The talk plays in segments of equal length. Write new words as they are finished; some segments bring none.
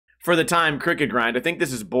for the time cricket grind. I think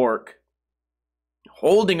this is Bork.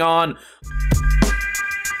 Holding on.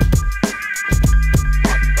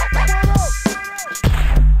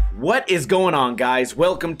 What is going on, guys?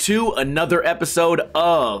 Welcome to another episode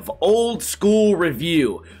of Old School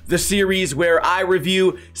Review, the series where I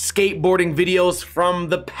review skateboarding videos from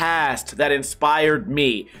the past that inspired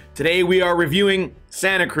me. Today we are reviewing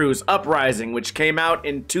Santa Cruz UPRISING, which came out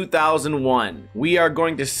in 2001. We are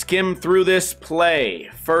going to skim through this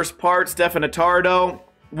play. First part, Stefano.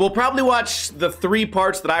 We'll probably watch the three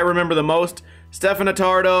parts that I remember the most.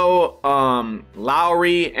 Stefano,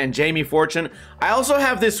 Lowry, and Jamie Fortune. I also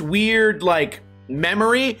have this weird,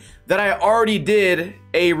 memory that I already did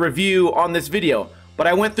a review on this video. But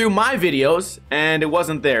I went through my videos, and it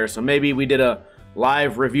wasn't there. So maybe we did a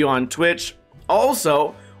live review on Twitch.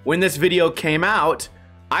 Also, when this video came out,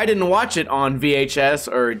 I didn't watch it on VHS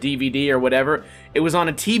or DVD or whatever. It was on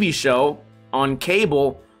a TV show on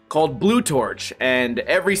cable called Blue Torch, and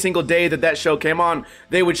every single day that that show came on,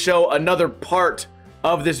 they would show another part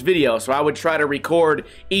of this video. So I would try to record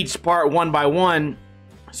each part one by one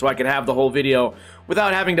so I could have the whole video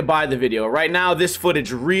without having to buy the video. Right now, this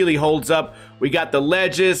footage really holds up. We got the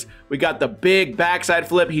ledges, we got the big backside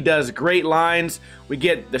flip. He does great lines. We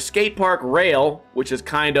get the skate park rail, which is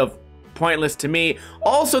kind of pointless to me.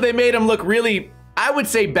 Also, they made him look really, I would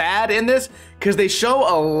say, bad in this because they show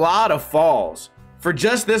a lot of falls. For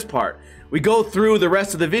just this part, we go through the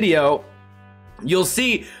rest of the video, you'll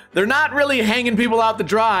see they're not really hanging people out to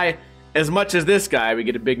dry as much as this guy. We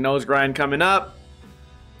get a big nose grind coming up.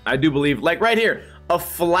 I do believe, right here, a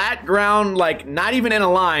flat ground, not even in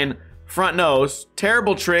a line, front nose.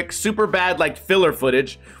 Terrible trick, super bad, filler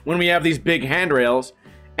footage when we have these big handrails,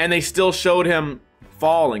 and they still showed him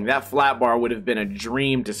falling. That flat bar would have been a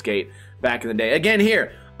dream to skate back in the day. Again,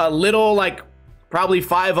 here, a little, probably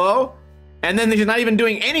 5-0. And then he's not even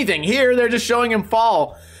doing anything. Here, they're just showing him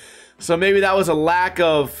fall. So maybe that was a lack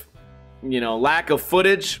of, lack of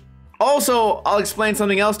footage. Also, I'll explain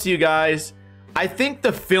something else to you guys. I think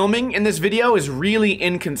the filming in this video is really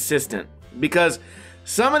inconsistent because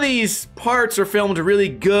some of these parts are filmed really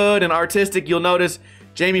good and artistic. You'll notice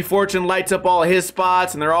Jamie Fortune lights up all his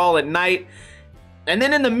spots and they're all at night. And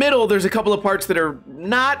then in the middle, there's a couple of parts that are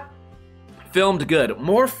not filmed good.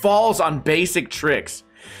 More falls on basic tricks.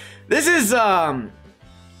 This is,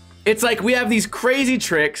 it's like we have these crazy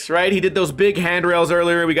tricks, right? He did those big handrails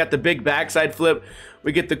earlier. We got the big backside flip.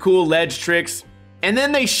 We get the cool ledge tricks. And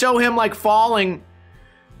then they show him, falling,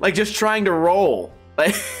 just trying to roll.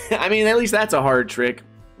 I mean, at least that's a hard trick.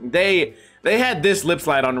 They had this lip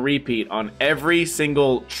slide on repeat on every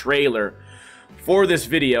single trailer for this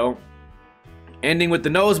video. Ending with the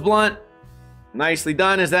nose blunt. Nicely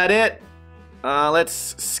done. Is that it?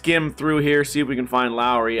 Let's skim through here, see if we can find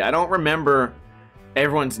Lowry. I don't remember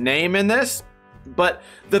everyone's name in this, but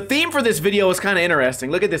the theme for this video was kind of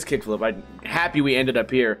interesting. Look at this kickflip. I'm happy we ended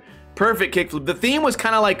up here. Perfect kickflip. The theme was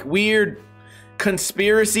kind of weird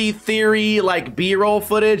conspiracy theory, B-roll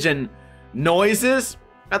footage and noises.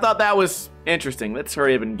 I thought that was interesting. Let's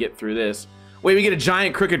hurry up and get through this. Wait, we get a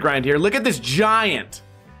giant cricket grind here. Look at this giant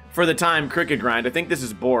for the time cricket grind. I think this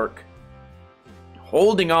is Bork.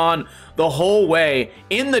 Holding on the whole way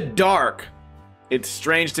in the dark. It's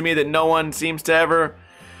strange to me that no one seems to ever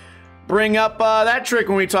bring up that trick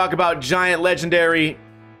when we talk about giant legendary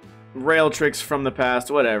rail tricks from the past.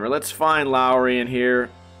 Whatever. Let's find Lowry in here.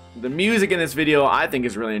 The music in this video I think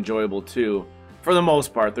is really enjoyable too. For the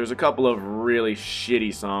most part. There's a couple of really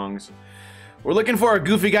shitty songs. We're looking for a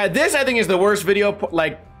goofy guy. This I think is the worst video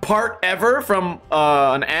part ever from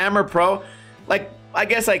an Am or Pro. I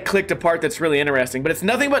guess I clicked a part that's really interesting, but it's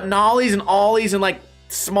nothing but nollies and ollies and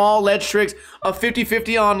small ledge tricks. A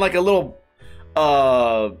 50-50 on a little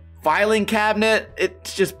filing cabinet.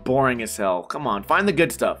 It's just boring as hell. Come on, find the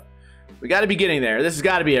good stuff. We got to be getting there. This has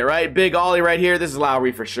got to be it, right? Big ollie right here. This is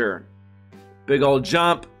Lowry for sure. Big old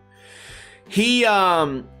jump. He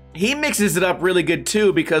mixes it up really good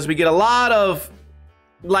too because we get a lot of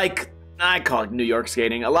I call it New York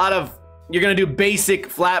skating. A lot of you're going to do basic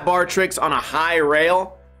flat bar tricks on a high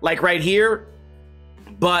rail, right here.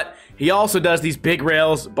 But he also does these big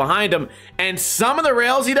rails behind him. And some of the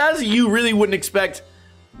rails he does, you really wouldn't expect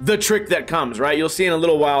the trick that comes, right? You'll see in a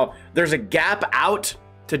little while, there's a gap out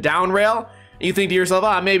to down rail. And you think to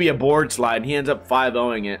yourself, maybe a board slide. And he ends up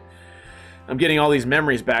 5-0ing it. I'm getting all these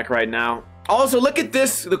memories back right now. Also, look at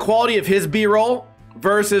this, the quality of his B-roll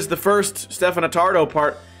versus the first Stefano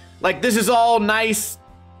part. This is all nice,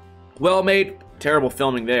 well made. Terrible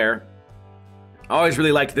filming there. I always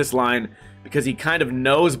really liked this line because he kind of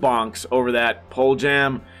nose bonks over that pole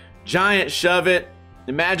jam. Giant shove it.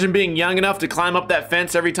 Imagine being young enough to climb up that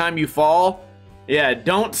fence every time you fall. Yeah,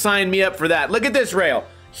 don't sign me up for that. Look at this rail.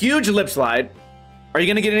 Huge lip slide. Are you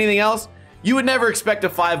gonna get anything else? You would never expect a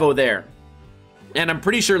 5-0 there. And I'm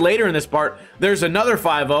pretty sure later in this part, there's another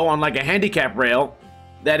 5-0 on like a handicap rail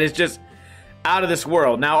that is just out of this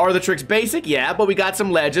world. Now, are the tricks basic? Yeah, but we got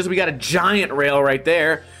some ledges. We got a giant rail right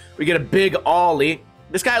there. We get a big ollie.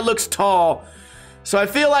 This guy looks tall. So I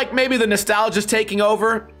feel like maybe the nostalgia's taking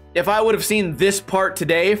over. If I would have seen this part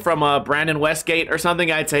today from Brandon Westgate or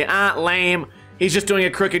something, I'd say, lame. He's just doing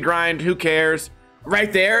a crooked grind. Who cares?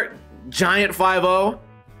 Right there, giant 5-0.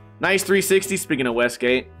 Nice 360, speaking of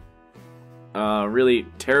Westgate. Really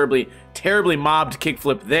terribly mobbed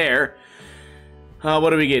kickflip there. What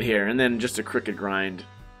do we get here? And then just a crooked grind.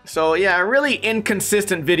 So yeah, really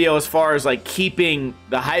inconsistent video as far as like keeping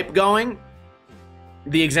the hype going.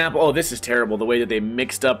 The example, oh, this is terrible, the way that they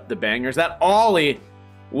mixed up the bangers. That ollie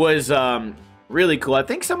was really cool. I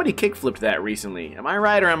think somebody kickflipped that recently. Am I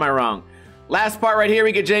right or am I wrong? Last part right here,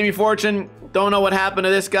 we get Jamie Fortune. Don't know what happened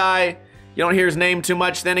to this guy. You don't hear his name too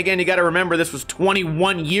much. Then again, you got to remember this was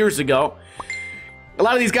 21 years ago. A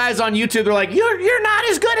lot of these guys on YouTube, they're like, you're not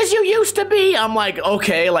as good as you used to be. I'm like,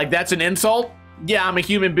 okay, like that's an insult? Yeah, I'm a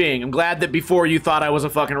human being. I'm glad that before you thought I was a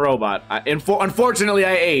fucking robot. Unfortunately,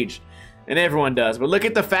 I aged. And everyone does. But look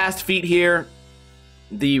at the fast feet here.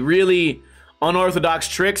 The really unorthodox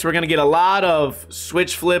tricks. We're going to get a lot of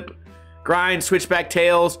switch flip, grind, switchback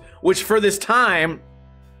tails, which for this time,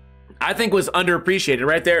 I think was underappreciated.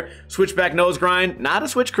 Right there, switchback nose grind. Not a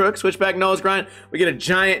switch crook, switchback nose grind. We get a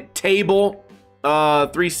giant table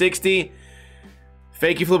 360.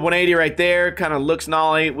 Fakey flip 180 right there. Kind of looks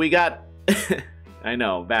nollie. We got, I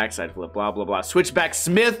know, backside flip, blah, blah, blah. Switchback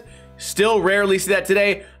Smith. Still rarely see that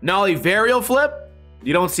today. Nollie varial flip.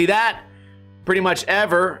 You don't see that pretty much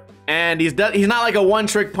ever. And he's not like a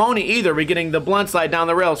one-trick pony either. We're getting the blunt slide down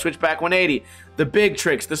the rail, switchback 180. The big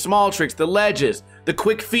tricks, the small tricks, the ledges, the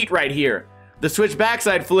quick feet right here. The switch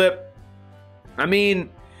backside flip. I mean,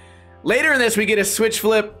 later in this, we get a switch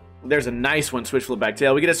flip. There's a nice one, switch flip back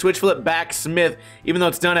tail. We get a switch flip back Smith, even though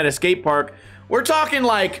it's done at a skate park. We're talking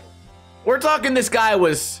this guy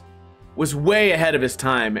was way ahead of his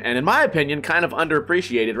time, and in my opinion, kind of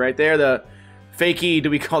underappreciated right there. The fakey,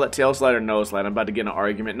 do we call it tail slide or nose slide? I'm about to get in an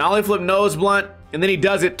argument. Nollie flip nose blunt, and then he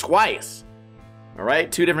does it twice. All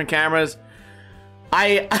right, two different cameras.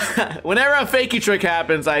 Whenever a fakey trick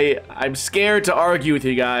happens, I'm scared to argue with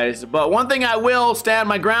you guys, but one thing I will stand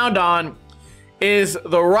my ground on is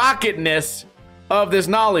the rocketness of this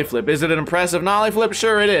nollie flip. Is it an impressive nollie flip?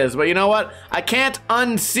 Sure it is, but you know what? I can't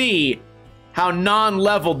unsee how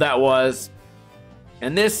non-leveled that was,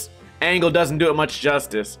 and this angle doesn't do it much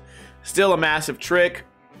justice. Still a massive trick.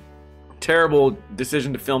 Terrible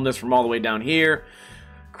decision to film this from all the way down here,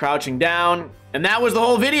 crouching down, and that was the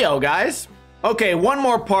whole video, guys. Okay, one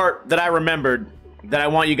more part that I remembered that I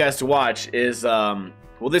want you guys to watch is,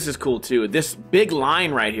 well, this is cool too. This big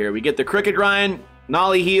line right here. We get the crooked grind,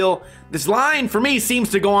 nollie heel. This line for me seems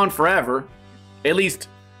to go on forever, at least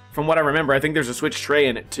from what I remember. I think there's a switch tray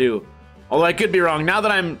in it too. Although I could be wrong. Now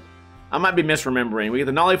that I might be misremembering. We get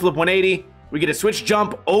the nollie flip 180. We get a switch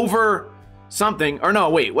jump over something. Or no,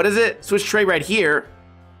 wait, what is it? Switch tray right here.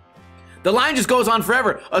 The line just goes on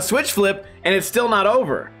forever. A switch flip and it's still not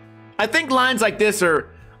over. I think lines like this are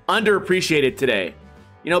underappreciated today.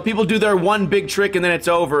 You know, people do their one big trick and then it's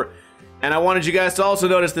over. And I wanted you guys to also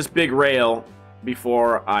notice this big rail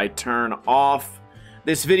before I turn off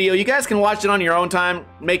this video. You guys can watch it on your own time.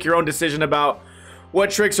 Make your own decision about what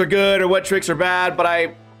tricks are good or what tricks are bad, but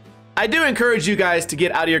I do encourage you guys to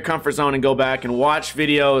get out of your comfort zone and go back and watch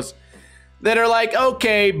videos that are like,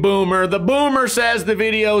 okay, boomer, the boomer says the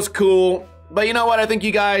video's cool, but you know what? I think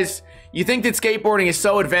you guys, you think that skateboarding is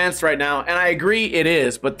so advanced right now, and I agree it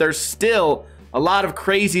is, but there's still a lot of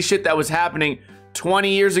crazy shit that was happening 20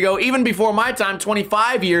 years ago, even before my time,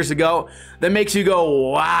 25 years ago, that makes you go,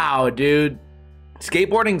 wow, dude,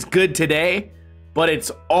 skateboarding's good today, but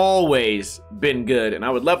it's always been good, and I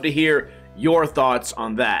would love to hear your thoughts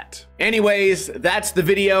on that. Anyways, that's the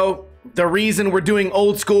video. The reason we're doing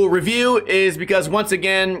old school review is because, once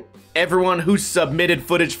again, everyone who submitted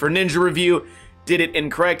footage for Ninja Review did it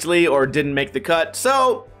incorrectly or didn't make the cut.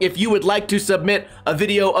 So if you would like to submit a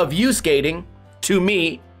video of you skating to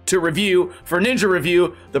me to review for Ninja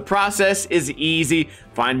Review, the process is easy.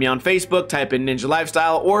 Find me on Facebook, type in Ninja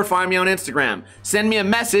Lifestyle, or find me on Instagram. Send me a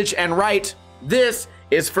message and write, "This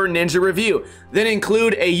is for Ninja Review." Then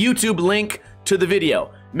include a YouTube link to the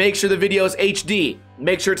video. Make sure the video is HD.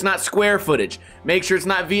 Make sure it's not square footage. Make sure it's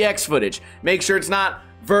not VX footage. Make sure it's not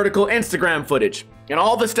vertical Instagram footage. And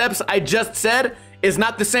all the steps I just said is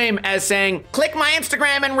not the same as saying, click my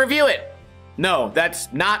Instagram and review it. No,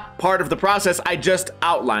 that's not part of the process I just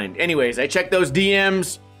outlined. Anyways, I check those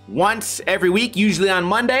DMs once every week, usually on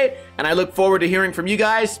Monday, and I look forward to hearing from you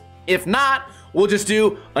guys. If not, we'll just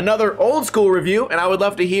do another old school review, and I would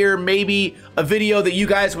love to hear maybe a video that you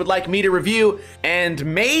guys would like me to review, and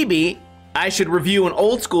maybe I should review an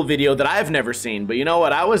old school video that I've never seen. But you know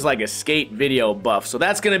what? I was like a skate video buff, so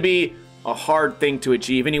that's gonna be a hard thing to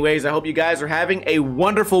achieve. Anyways, I hope you guys are having a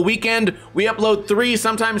wonderful weekend. We upload 3,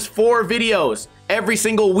 sometimes 4 videos every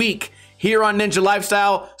single week here on Ninja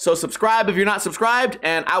Lifestyle. So subscribe if you're not subscribed,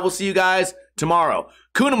 and I will see you guys tomorrow.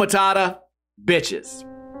 Kuna Matata, bitches.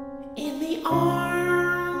 In the arms